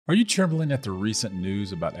Are you trembling at the recent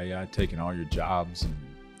news about AI taking all your jobs and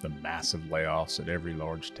the massive layoffs at every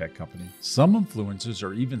large tech company? Some influencers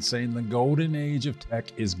are even saying the golden age of tech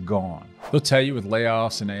is gone. They'll tell you with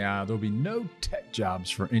layoffs and AI, there'll be no tech jobs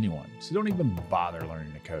for anyone, so don't even bother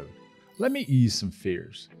learning to code. Let me ease some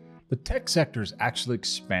fears. The tech sector is actually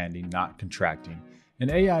expanding, not contracting, and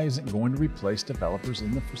AI isn't going to replace developers in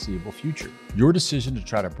the foreseeable future. Your decision to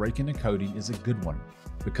try to break into coding is a good one,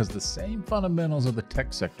 because the same fundamentals of the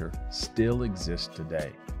tech sector still exist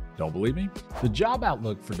today. Don't believe me? The job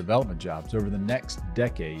outlook for development jobs over the next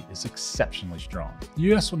decade is exceptionally strong.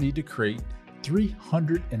 The US will need to create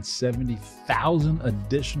 370,000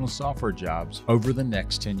 additional software jobs over the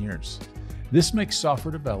next 10 years. This makes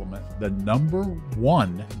software development the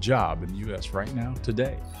 #1 job in the US right now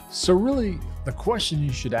today. So really, the question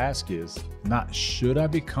you should ask is not should I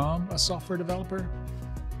become a software developer,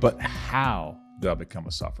 but how do I become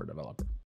a software developer?